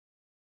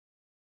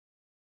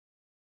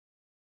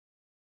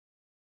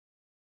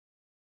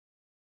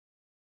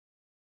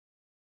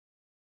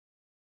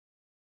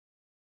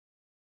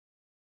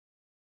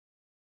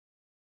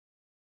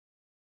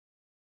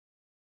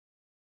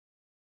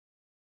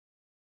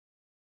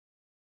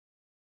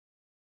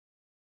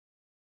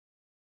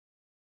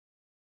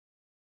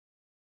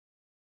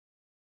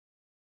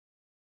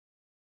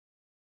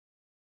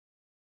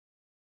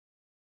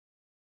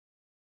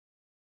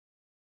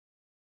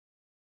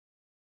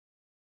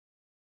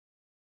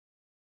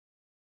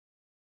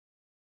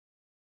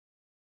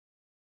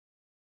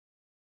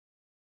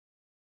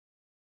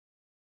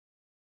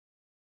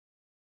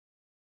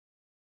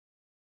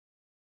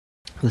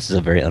This is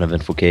a very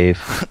uneventful cave.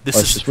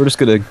 We're just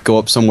gonna go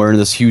up somewhere and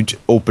this huge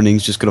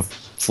opening's just gonna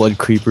flood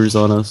creepers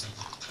on us.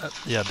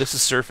 Yeah, this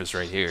is surface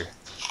right here.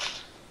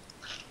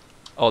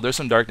 Oh, there's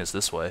some darkness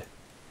this way.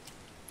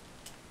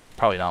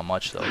 Probably not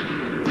much though.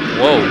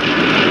 Whoa!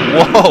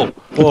 Whoa!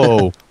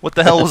 Whoa! What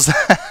the hell was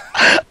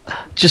that?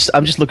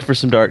 I'm just looking for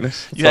some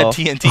darkness. You had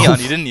TNT on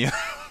you, didn't you?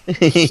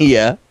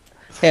 Yeah.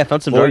 Hey, I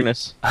found some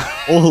darkness.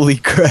 Holy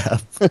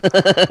crap!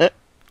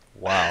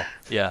 Wow.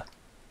 Yeah.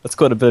 That's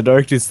quite a bit of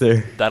darkness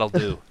there. That'll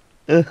do.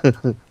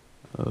 I'd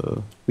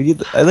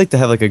like to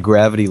have like a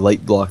gravity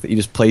light block that you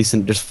just place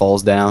and it just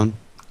falls down.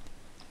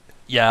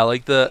 Yeah,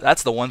 like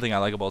that's the one thing I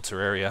like about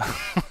Terraria,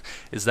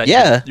 is that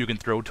you can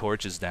throw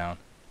torches down.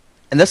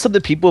 And that's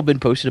something people have been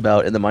posting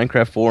about in the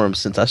Minecraft forums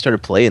since I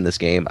started playing this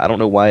game. I don't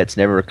know why it's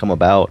never come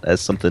about as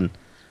something.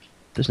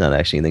 There's not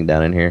actually anything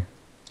down in here.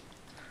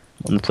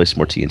 I'm gonna place some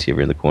more TNT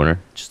over in the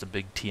corner. Just a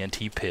big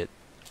TNT pit.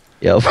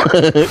 Yep.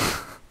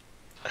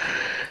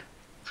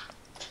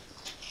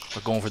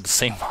 We're going for the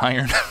same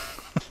iron.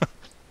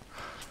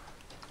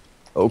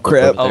 Oh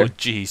crap! Oh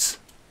jeez.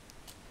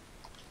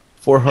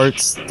 4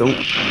 hearts. Don't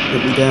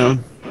hit me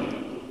down.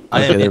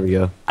 Okay, there we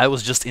go. I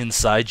was just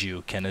inside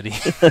you, Kennedy.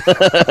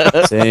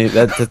 Same.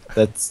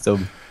 That's still.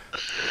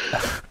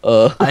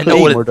 I know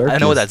what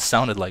that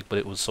sounded like, but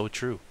it was so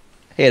true.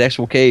 Hey, an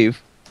actual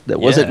cave that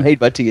wasn't made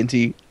by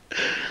TNT.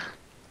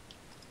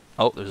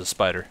 Oh, there's a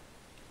spider.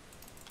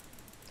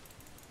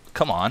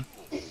 Come on.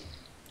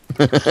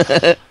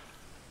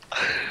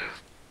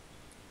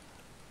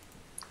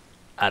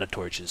 Out of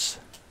torches.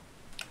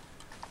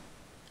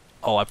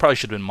 Oh, I probably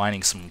should have been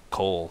mining some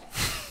coal.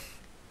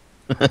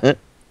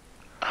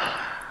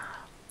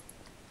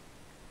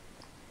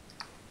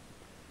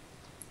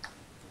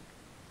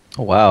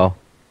 Oh, wow.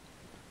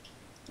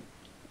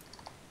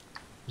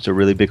 There's a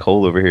really big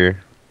hole over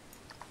here.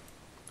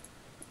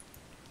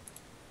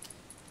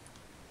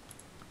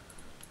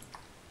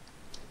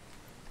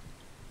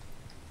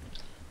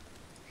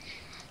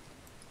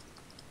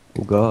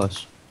 Oh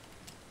gosh.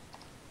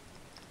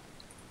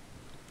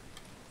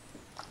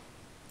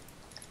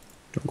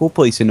 Don't go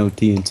placing no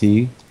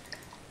TNT.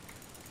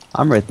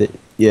 I'm right there.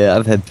 Yeah,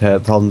 I've had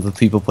problems with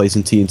people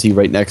placing TNT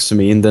right next to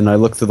me, and then I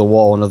look through the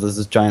wall and there's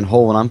this giant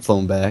hole, and I'm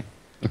flown back.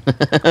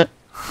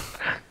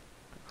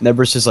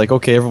 Neber's just like,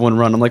 okay, everyone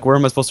run. I'm like, where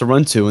am I supposed to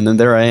run to? And then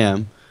there I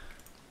am.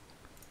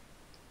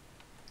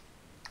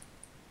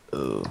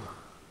 Oh,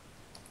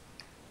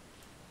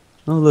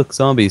 look,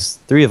 zombies.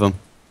 3 of them.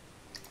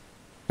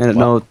 And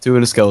no, 2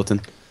 and a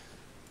skeleton.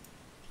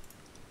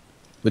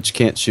 But you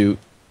can't shoot.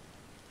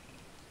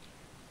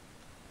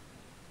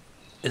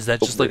 Is that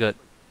just like a...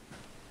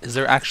 Is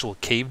there actual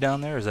cave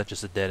down there, or is that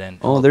just a dead end?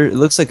 Oh, it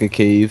looks like a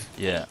cave.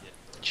 Yeah.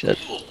 Shit.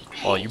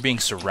 Oh, you're being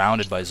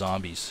surrounded by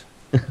zombies.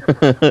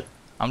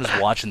 I'm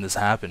just watching this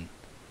happen.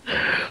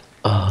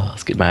 Oh,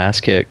 let's get my ass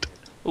kicked.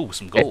 Ooh,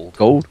 some gold.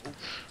 Gold?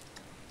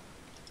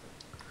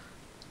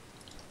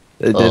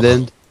 Dead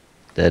end?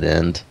 Dead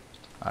end.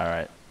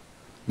 Alright.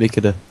 Make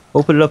it a...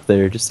 Open it up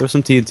there. Just throw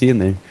some TNT in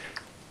there.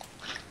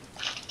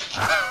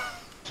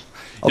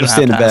 I'll just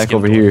stand back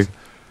over here.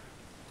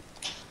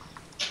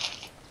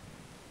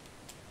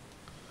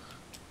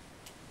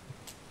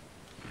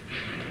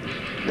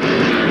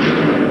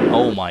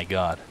 Oh my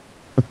god.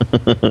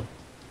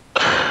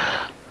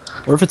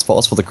 Or if it's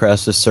possible to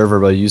crash this server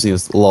by using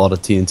a lot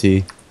of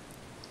TNT.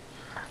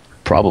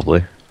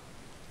 Probably.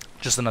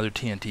 Just another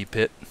TNT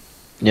pit.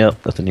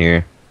 Yep, nothing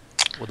here.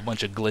 With a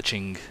bunch of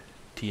glitching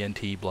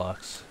TNT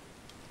blocks.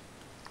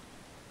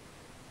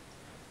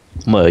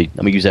 I'm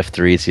gonna use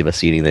F3 to see if I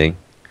see anything.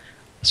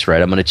 That's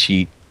right, I'm gonna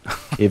cheat.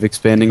 Cave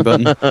expanding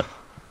button.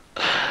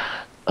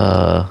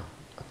 I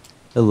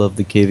love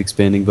the cave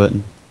expanding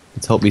button.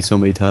 It's helped me so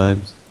many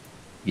times.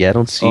 Yeah, I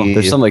don't see. Oh,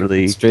 there's some like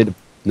really... straight.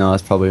 No,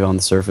 it's probably on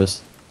the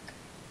surface.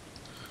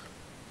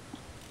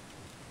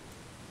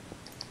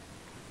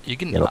 You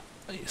can.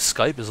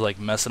 Skype is like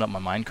messing up my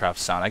Minecraft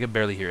sound. I can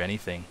barely hear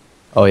anything.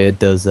 Oh yeah, it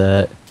does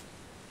that.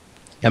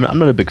 I'm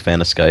not a big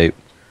fan of Skype.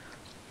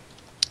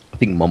 I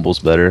think Mumble's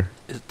better.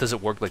 Does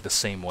it work like the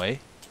same way?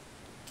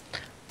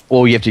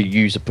 Well, you have to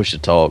use a push to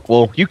talk.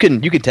 Well, you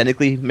can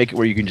technically make it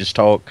where you can just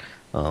talk,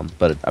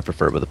 but I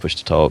prefer it with a push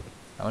to talk.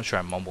 I'm gonna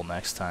try Mumble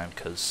next time,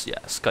 because yeah,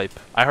 Skype.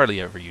 I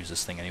hardly ever use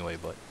this thing anyway,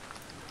 but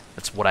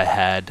that's what I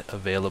had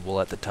available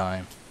at the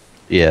time.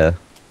 Yeah.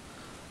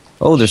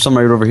 Oh, there's some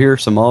right over here.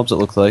 Some mobs. It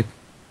looks like.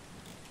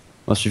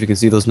 Not sure if you can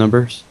see those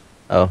numbers.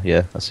 Oh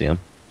yeah, I see them.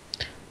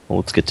 Well,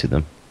 let's get to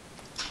them.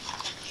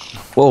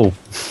 Whoa.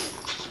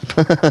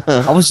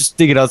 I was just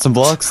digging out some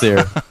blocks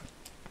there.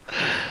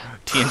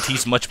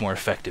 TNT's much more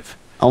effective.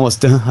 I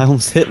almost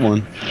hit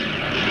one.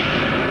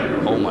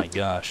 Oh my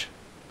gosh.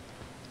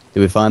 Did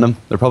we find them?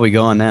 They're probably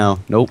gone now.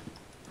 Nope.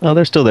 Oh,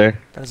 they're still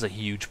there. That is a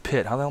huge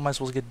pit. How the hell am I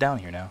supposed to get down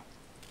here now?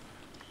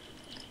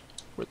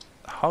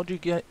 How'd you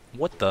get...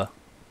 What the...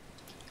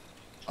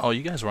 Oh,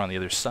 you guys were on the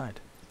other side.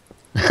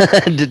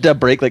 Did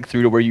that break like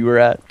through to where you were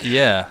at?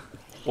 Yeah.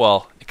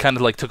 Well, it kind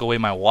of like took away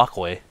my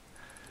walkway.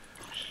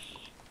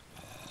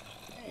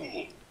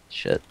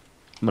 Shit.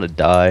 I'm gonna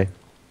die.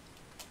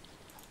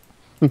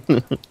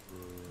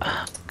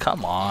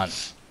 Come on.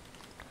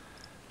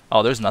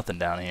 Oh, there's nothing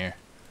down here.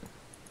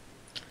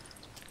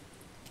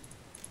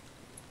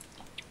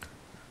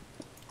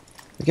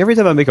 Like every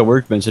time I make a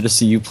workbench, I just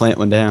see you plant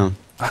one down.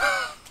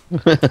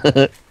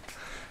 I'm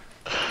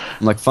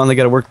like, finally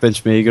got a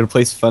workbench made. You go to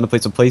place, find a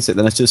place to place it.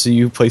 Then I just see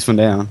you place one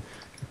down.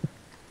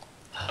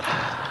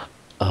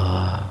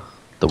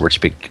 The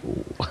workbench.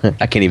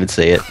 I can't even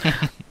say it.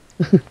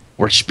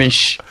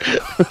 Workbench.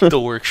 The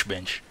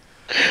workbench.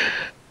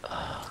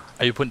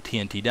 Are you putting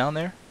TNT down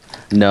there?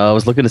 No, I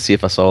was looking to see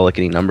if I saw like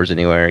any numbers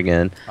anywhere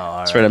again. Oh,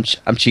 That's right.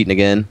 I'm cheating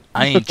again.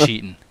 I ain't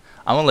cheating.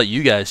 I'm gonna let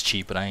you guys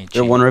cheat, but I ain't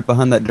There cheating. one right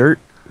behind that dirt.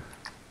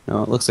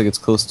 No, it looks like it's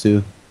close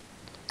to.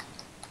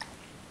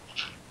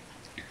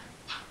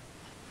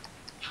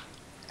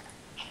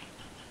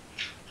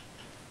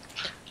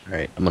 All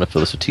right, I'm gonna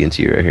fill this with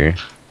TNT right here.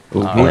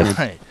 Oh, All man.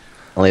 right.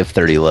 I only have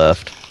 30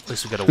 left. At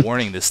least we got a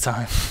warning this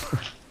time.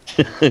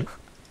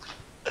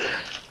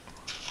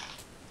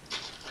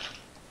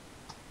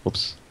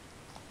 Oops.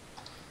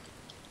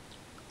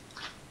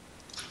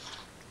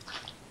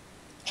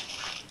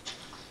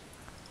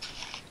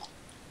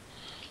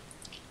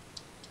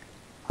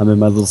 I'm in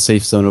my little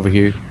safe zone over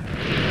here.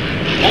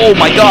 Oh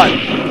my god!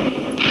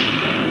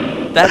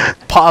 That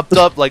popped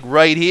up like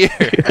right here.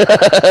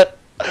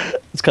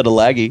 It's kind of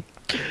laggy.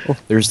 Oh,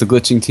 there's the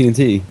glitching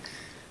TNT.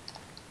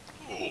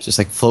 Just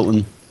like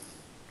floating.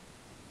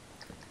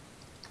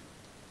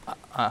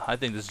 I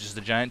think this is just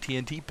a giant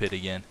TNT pit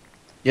again.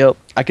 Yep,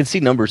 I can see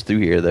numbers through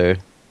here though.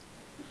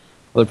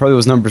 Well, there probably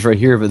was numbers right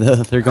here,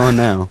 but they're gone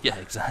now. Yeah,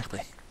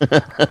 exactly.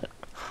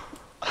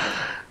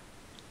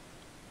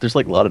 There's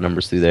like a lot of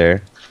numbers through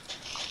there.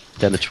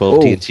 Down to 12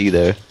 Oh. TNT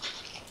though.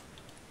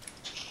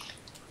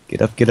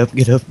 Get up, get up,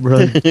 get up,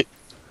 run.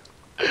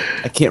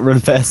 I can't run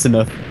fast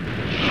enough.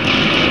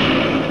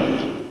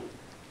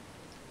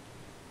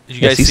 Did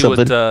you Yeah, guys see see what?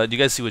 something? Did you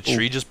guys see what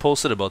Tree just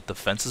posted about the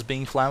fences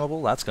being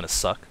flammable? That's gonna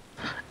suck.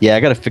 Yeah, I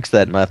gotta fix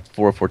that in my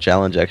 404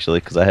 challenge actually,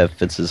 because I have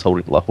fences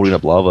holding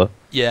up lava.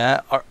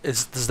 Yeah,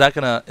 is that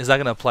gonna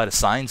apply to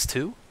signs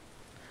too?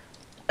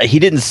 He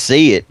didn't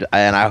say it,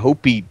 and I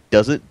hope he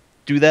doesn't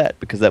do that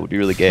because that would be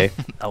really gay.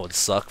 That would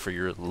suck for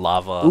your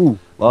lava, Ooh,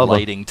 lava.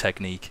 lighting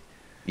technique.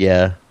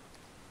 Yeah.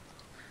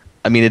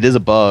 I mean, it is a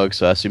bug,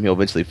 so I assume he'll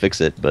eventually fix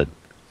it, but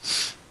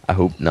I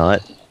hope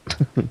not.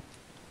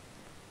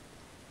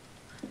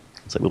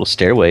 It's like a little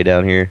stairway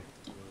down here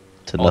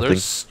to Oh, nothing.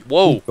 there's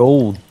whoa.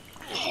 Gold.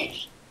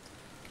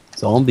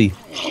 Zombie.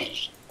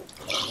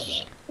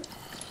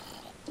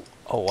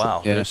 Oh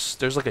wow, Yeah.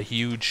 there's like a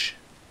huge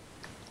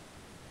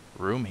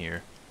room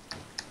here.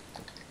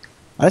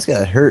 I just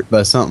got hurt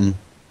by something.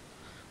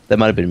 That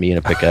might have been me in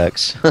a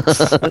pickaxe.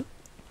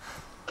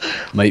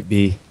 Might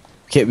be.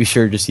 Can't be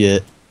sure just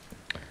yet.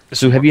 There's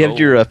So some have more you had gold.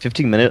 your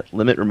 15-minute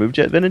limit removed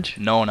yet, Vintage?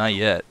 No, not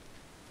yet.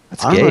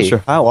 That's I'm gay. not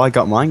sure how I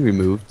got mine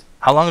removed.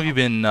 How long have you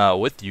been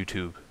with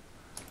YouTube?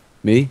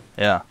 Me?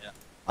 Yeah.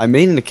 I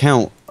made an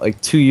account like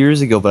 2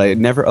 years ago, but I had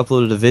never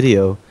uploaded a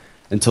video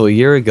until a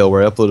year ago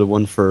where I uploaded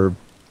one for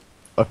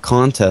a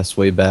contest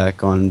way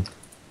back on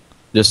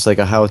just like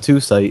a how-to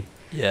site.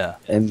 Yeah.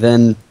 And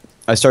then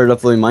I started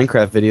uploading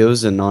Minecraft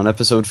videos, and on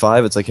episode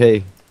 5, it's like,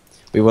 hey,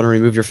 we want to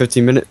remove your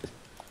 15-minute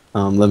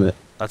limit.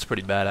 That's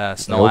pretty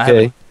badass. No,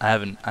 Okay. I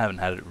haven't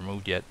had it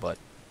removed yet, but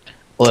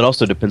Well, it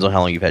also depends on how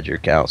long you've had your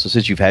account. So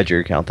since you've had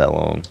your account that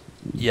long,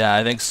 yeah,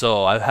 I think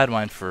so. I've had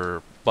mine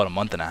for about a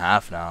month and a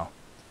half now.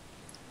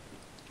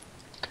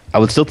 I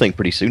would still think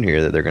pretty soon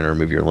here that they're going to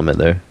remove your limit,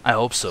 though. I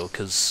hope so,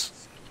 because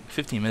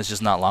 15 minutes is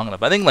just not long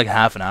enough. I think like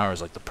half an hour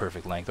is like the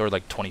perfect length, or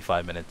like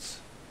 25 minutes.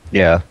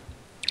 Yeah,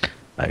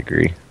 I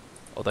agree.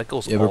 Oh, that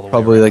goes Yeah, all but the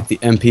probably way like the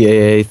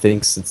MPAA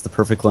thinks it's the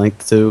perfect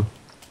length too.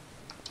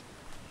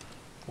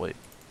 Wait,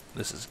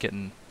 this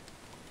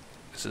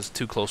is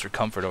too close for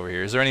comfort over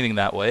here. Is there anything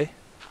that way?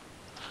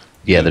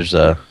 Yeah, there's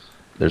a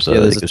there's it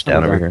a goes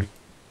down tunnel over down here.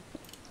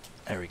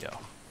 There we go.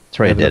 It's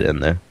right Yeah, dead in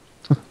there.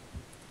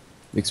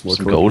 Makes more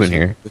Some gold in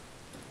here.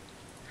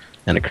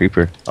 And a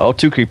creeper. Oh,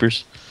 2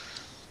 creepers.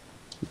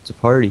 It's a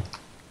party.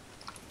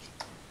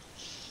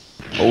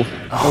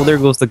 Oh, there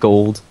goes the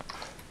gold.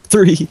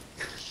 3.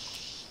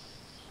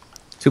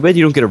 Too bad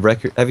you don't get a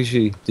record.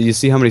 Did you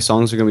see how many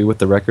songs are going to be with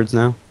the records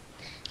now?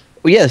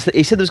 Well, yes,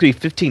 he said there's going to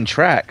be 15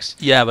 tracks.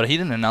 Yeah, but he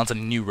didn't announce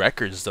any new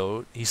records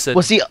though. He said,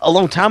 Well, see, a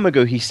long time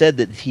ago, he said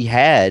that he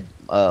had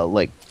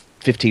like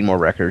 15 more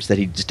records that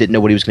he just didn't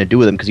know what he was going to do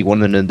with them because he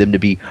wanted them to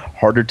be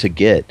harder to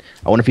get.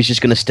 I wonder if he's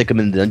just going to stick them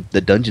in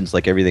the dungeons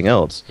like everything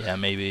else. yeah,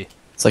 maybe.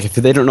 It's like if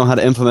they don't know how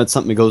to implement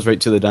something, it goes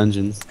right to the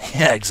dungeons.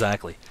 Yeah,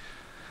 exactly.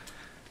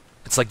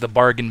 It's like the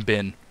bargain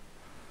bin.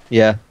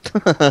 Yeah.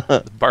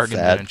 The bargain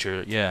Sad.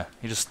 miniature. Yeah,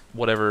 he just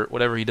whatever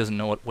he doesn't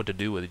know what to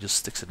do with, he just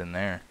sticks it in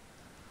there.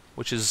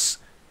 Which is,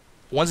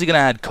 when's he gonna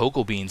add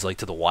cocoa beans like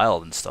to the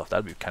wild and stuff?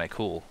 That'd be kind of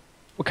cool.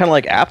 Well, kind of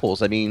like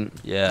apples. I mean,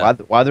 Yeah.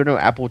 why are there no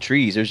apple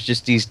trees? There's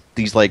just these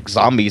like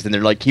zombies, and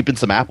they're like keeping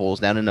some apples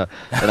down in a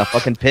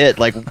fucking pit.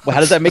 Like, how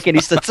does that make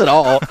any sense at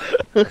all?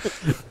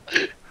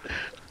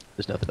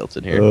 There's nothing else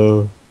in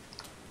here.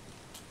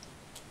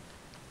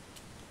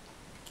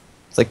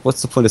 It's like,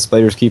 what's the point of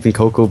spiders keeping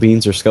cocoa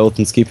beans or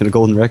skeletons keeping a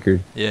golden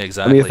record? Yeah, I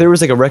exactly. mean, if there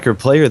was like a record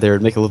player there,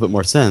 it'd make a little bit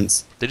more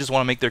sense. They just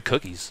want to make their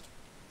cookies.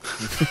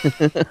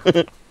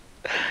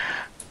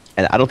 And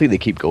I don't think they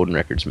keep golden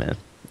records, man.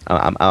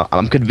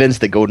 I'm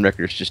convinced that golden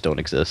records just don't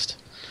exist.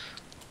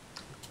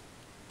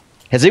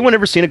 Has anyone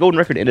ever seen a golden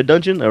record in a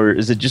dungeon, or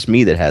is it just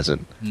me that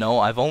hasn't? No,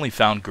 I've only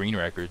found green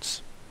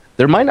records.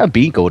 There might not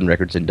be golden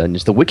records in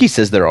dungeons. The wiki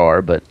says there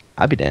are, but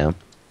I'd be damned.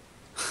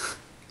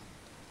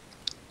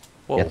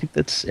 Whoa. Yeah, I think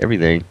that's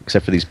everything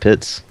except for these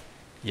pits.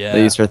 Yeah.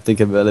 Then you start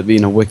thinking about it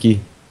being a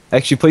wiki.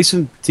 Actually, place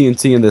some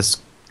TNT in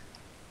this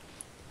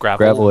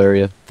gravel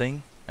area.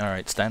 thing. All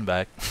right, stand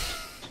back.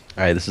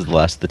 All right, this is the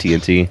last of the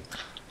TNT.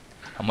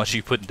 How much are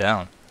you putting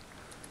down?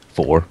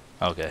 4.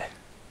 Okay.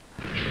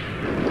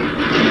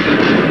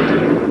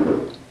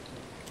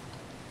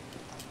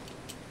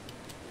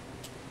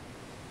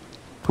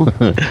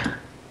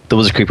 There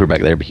was a creeper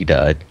back there, but he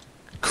died.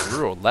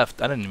 Kururo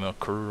left. I didn't even know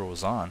Kururo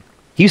was on.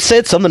 You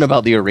said something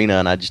about the arena,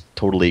 and I just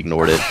totally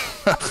ignored it.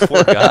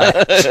 Poor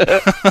guy.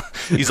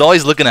 He's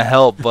always looking to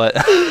help, but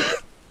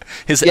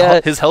his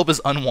help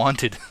is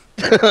unwanted.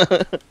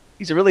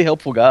 He's a really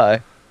helpful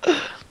guy.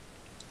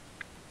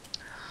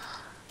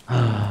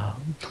 Well,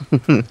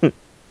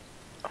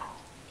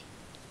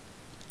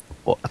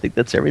 I think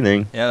that's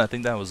everything. Yeah, I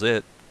think that was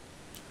it.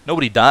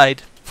 Nobody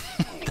died.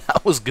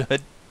 That was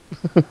good.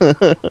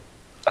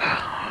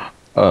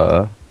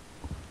 Well,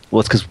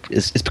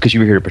 it's because you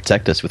were here to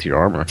protect us with your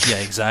armor. Yeah,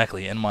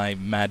 exactly. And my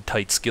mad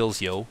tight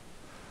skills, yo.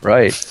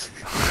 Right.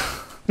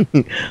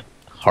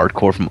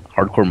 hardcore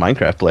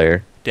Minecraft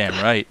player.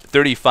 Damn right.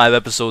 35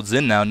 episodes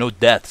in now, no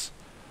deaths.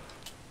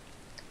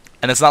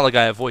 And it's not like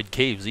I avoid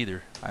caves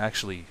either. I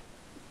actually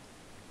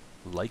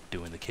like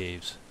doing the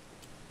caves.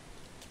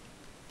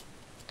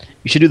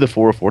 You should do the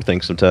 404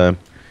 thing sometime.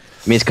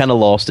 I mean, it's kind of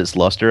lost its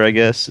luster, I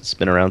guess. It's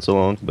been around so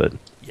long, but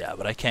Yeah,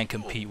 but I can't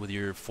compete with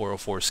your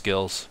 404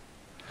 skills.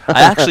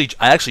 I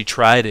actually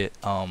tried it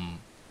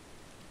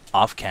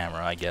off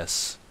camera, I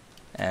guess.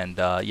 And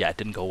yeah, it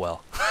didn't go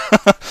well.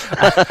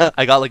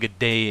 I got like a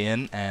day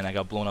in and I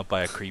got blown up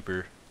by a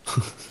creeper.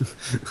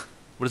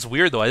 But it's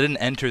weird though, I didn't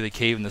enter the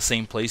cave in the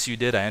same place you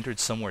did. I entered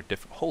somewhere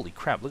different. Holy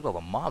crap, look at all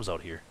the mobs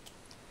out here.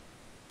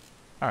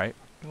 Alright,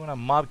 we went on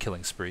a mob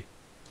killing spree.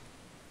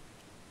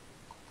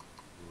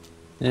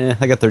 Yeah,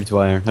 I got 32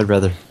 iron. I'd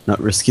rather not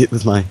risk it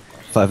with my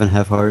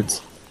 5.5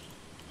 hearts.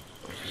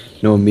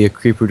 Knowing me, a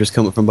creeper just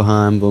coming from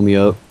behind, blow me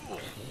up.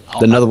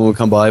 Then another one would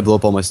come by, blow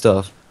up all my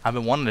stuff. I've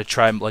been wanting to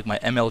try like my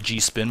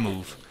MLG spin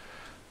move.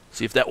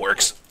 See if that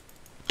works.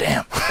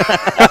 Damn.